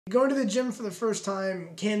Going to the gym for the first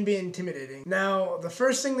time can be intimidating. Now, the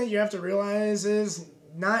first thing that you have to realize is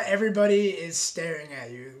not everybody is staring at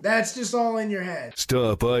you. That's just all in your head.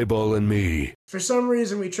 Stop eyeballing me. For some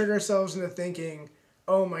reason, we trick ourselves into thinking,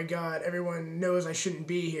 oh my god, everyone knows I shouldn't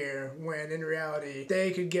be here, when in reality, they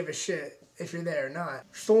could give a shit if you're there or not.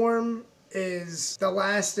 Form is the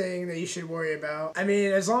last thing that you should worry about. I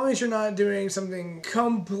mean, as long as you're not doing something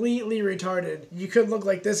completely retarded, you could look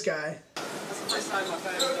like this guy.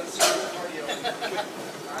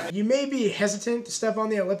 You may be hesitant to step on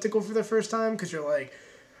the elliptical for the first time because you're like,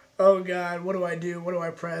 oh god, what do I do? What do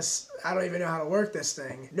I press? I don't even know how to work this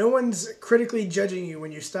thing. No one's critically judging you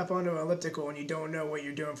when you step onto an elliptical and you don't know what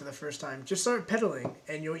you're doing for the first time. Just start pedaling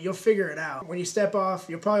and you'll figure it out. When you step off,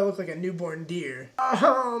 you'll probably look like a newborn deer.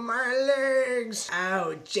 Oh, my legs!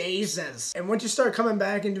 Ow, Jesus. And once you start coming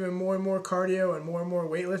back and doing more and more cardio and more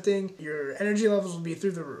weightlifting, your energy levels will be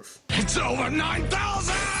through the roof. It's over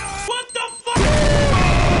 9,000! What the fuck?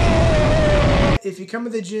 If you come to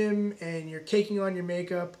the gym and you're caking on your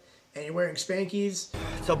makeup and you're wearing Spankies.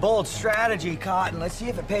 It's a bold strategy, Cotton. Let's see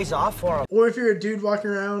if it pays off for him. Or if you're a dude walking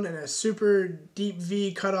around in a super deep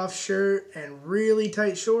V cutoff shirt and really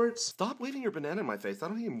tight shorts. Stop leaving your banana in my face. I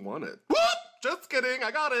don't even want it. Whoop! Just kidding.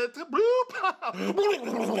 I got it.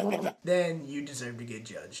 Boop! Then you deserve to get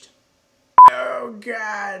judged. Oh,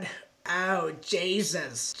 God. Ow,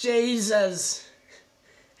 Jesus. Jesus.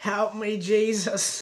 Help me, Jesus.